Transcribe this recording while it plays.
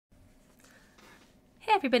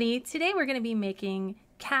Hey everybody, today we're going to be making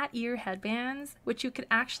cat ear headbands, which you could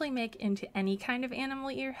actually make into any kind of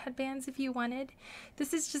animal ear headbands if you wanted.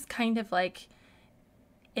 This is just kind of like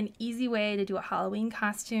an easy way to do a Halloween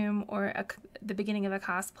costume or the beginning of a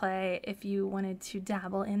cosplay if you wanted to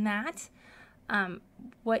dabble in that.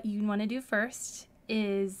 What you want to do first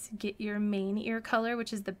is get your main ear color,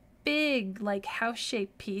 which is the big like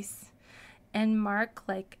house-shaped piece, and mark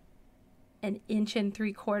like an 1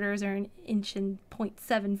 3/4 or an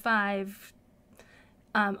 1.75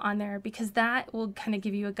 on there, because that will kind of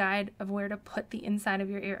give you a guide of where to put the inside of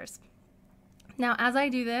your ears. Now, as I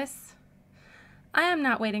do this, I am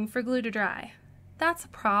not waiting for glue to dry. That's a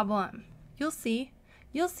problem. You'll see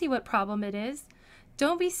what problem it is.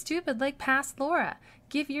 Don't be stupid like past Laura.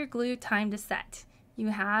 Give your glue time to set. You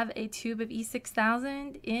have a tube of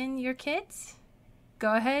E6000 in your kit.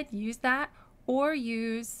 Go ahead, use that, or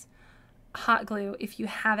use hot glue if you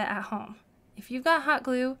have it at home. If you've got hot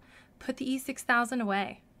glue, put the E6000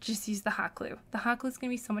 away. Just use the hot glue. The hot glue is going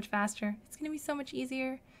to be so much faster. It's going to be so much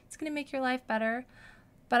easier. It's going to make your life better.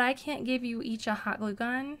 But I can't give you each a hot glue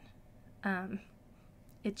gun.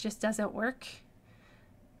 It just doesn't work.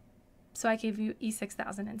 So I gave you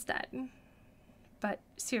E6000 instead. But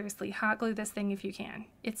seriously, hot glue this thing if you can.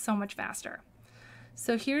 It's so much faster.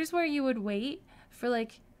 So here's where you would wait for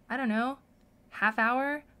like, I don't know, half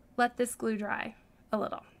hour. Let this glue dry a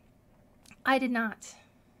little. I did not.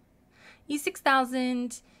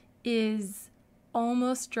 E6000 is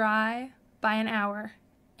almost dry by an hour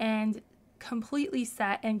and completely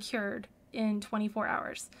set and cured in 24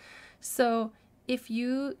 hours. So if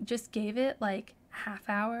you just gave it like half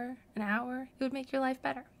hour, an hour, it would make your life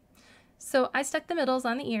better. So I stuck the middles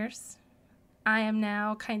on the ears. I am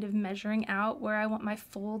now kind of measuring out where I want my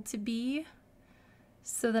fold to be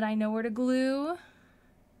so that I know where to glue.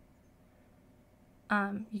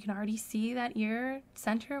 You can already see that ear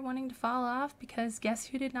center wanting to fall off, because guess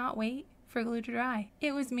who did not wait for glue to dry?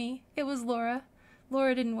 It was me. It was Laura.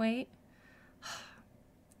 Laura didn't wait.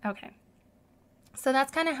 Okay. So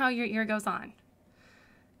that's kind of how your ear goes on.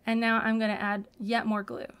 And now I'm going to add yet more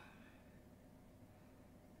glue.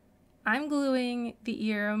 I'm gluing the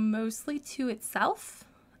ear mostly to itself,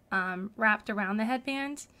 wrapped around the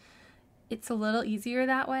headband. It's a little easier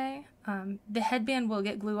that way. The headband will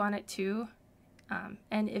get glue on it too.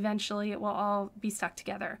 And eventually it will all be stuck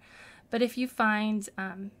together. But if you find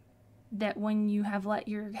that when you have let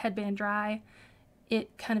your headband dry,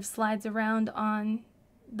 it kind of slides around on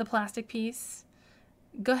the plastic piece,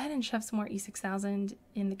 go ahead and shove some more E6000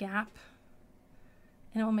 in the gap,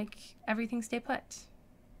 and it will make everything stay put.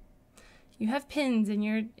 You have pins in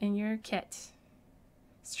your kit,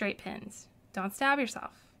 straight pins. Don't stab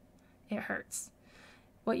yourself. It hurts.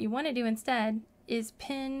 What you want to do instead is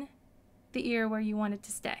pin the ear where you want it to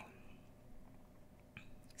stay.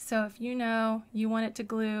 So if you know you want it to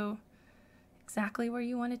glue exactly where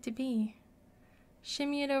you want it to be,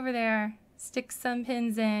 shimmy it over there, stick some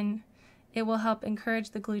pins in. It will help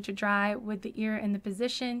encourage the glue to dry with the ear in the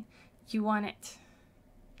position you want it.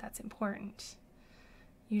 That's important.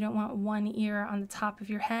 You don't want one ear on the top of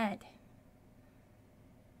your head.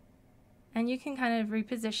 And you can kind of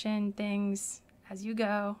reposition things as you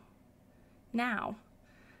go now.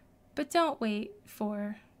 But don't wait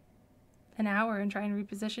for an hour and try and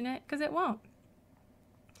reposition it, because it won't.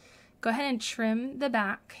 Go ahead and trim the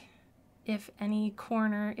back if any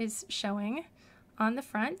corner is showing on the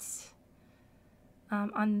front.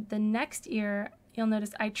 On the next ear, you'll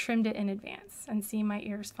notice I trimmed it in advance, and see my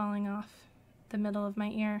ears falling off the middle of my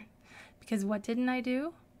ear. Because what didn't I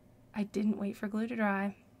do? I didn't wait for glue to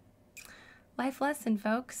dry. Life lesson,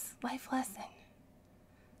 folks. Life lesson.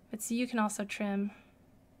 But see, you can also trim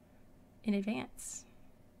in advance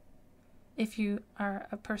if you are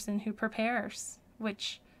a person who prepares,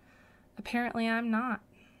 which apparently I'm not.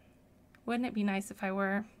 Wouldn't it be nice if I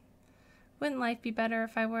were? Wouldn't life be better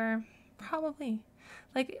if I were? Probably.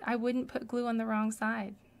 Like, I wouldn't put glue on the wrong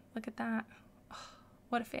side. Look at that. Oh,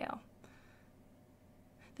 what a fail.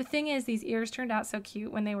 The thing is, these ears turned out so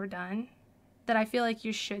cute when they were done that I feel like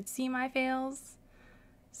you should see my fails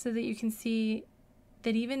so that you can see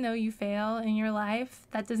that even though you fail in your life,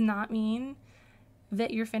 that does not mean that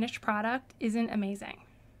your finished product isn't amazing.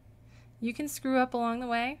 You can screw up along the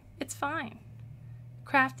way. It's fine.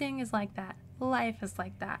 Crafting is like that. Life is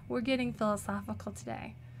like that. We're getting philosophical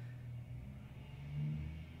today.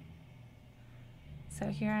 So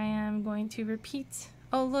here I am going to repeat.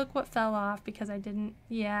 Oh, look what fell off because I didn't.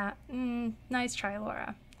 Yeah, nice try,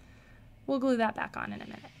 Laura. We'll glue that back on in a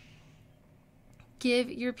minute.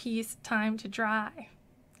 Give your piece time to dry.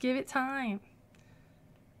 Give it time.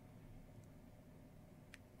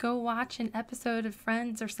 Go watch an episode of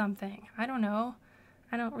Friends or something. I don't know.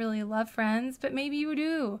 I don't really love Friends, but maybe you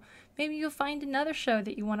do. Maybe you'll find another show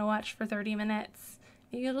that you want to watch for 30 minutes.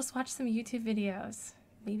 Maybe you'll just watch some YouTube videos.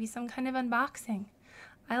 Maybe some kind of unboxing.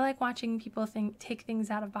 I like watching people take things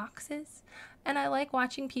out of boxes. And I like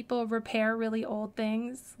watching people repair really old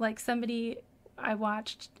things. Like somebody I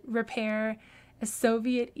watched repair a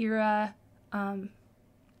Soviet era,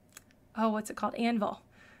 what's it called? Anvil.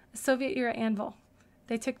 A Soviet era anvil.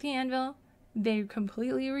 They took the anvil, they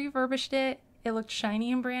completely refurbished it. It looked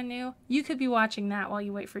shiny and brand new. You could be watching that while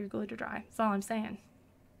you wait for your glue to dry. That's all I'm saying.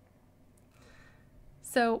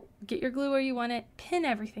 So get your glue where you want it. Pin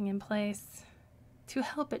everything in place to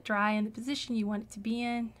help it dry in the position you want it to be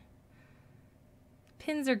in.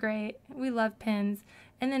 Pins are great. We love pins.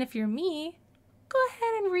 And then if you're me, go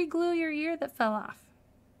ahead and re-glue your ear that fell off.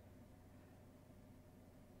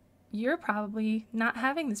 You're probably not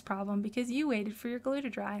having this problem because you waited for your glue to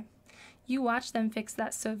dry. You watched them fix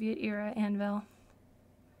that Soviet era anvil.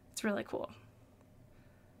 It's really cool.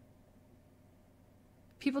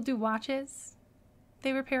 People do watches.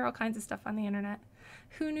 They repair all kinds of stuff on the internet.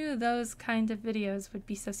 Who knew those kind of videos would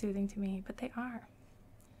be so soothing to me? But they are.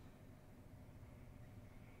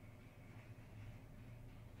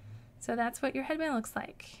 So that's what your headband looks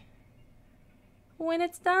like when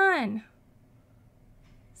it's done.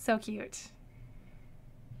 So cute.